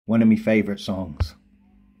one of my favorite songs.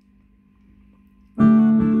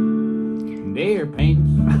 Dear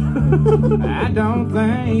penis, I don't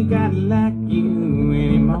think I like you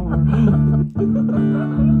anymore.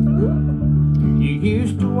 You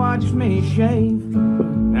used to watch me shave,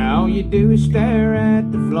 now all you do is stare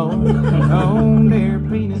at the floor. Oh, dear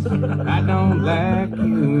penis, I don't like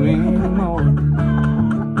you anymore.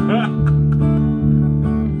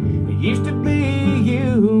 It used to be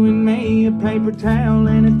you and me, a paper towel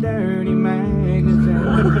and a dirty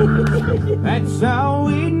magazine. That's all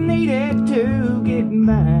we needed to get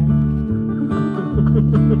by.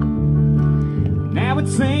 Now it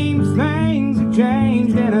seems things have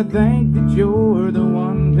changed, and I think that you're the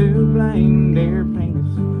one to blame. Dear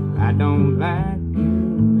penis, I don't like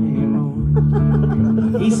you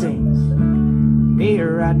anymore. He sings,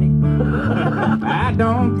 dear Rodney, I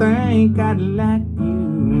don't think I'd like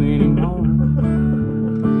you anymore.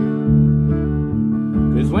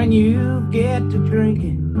 'Cause when you get to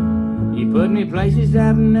drinking, you put me places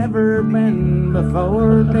I've never been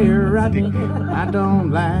before. Dear Rodney, I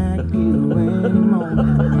don't like you anymore.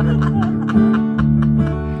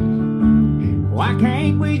 Why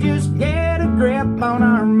can't we just get a grip on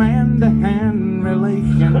our man-to-hand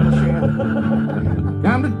relationship?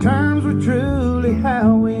 Come to terms with truly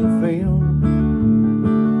how we feel.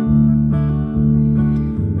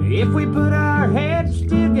 If we put our heads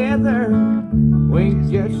together, we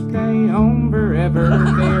just stay home forever.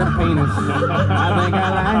 Dear penis, I think I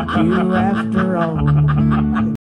like you after all.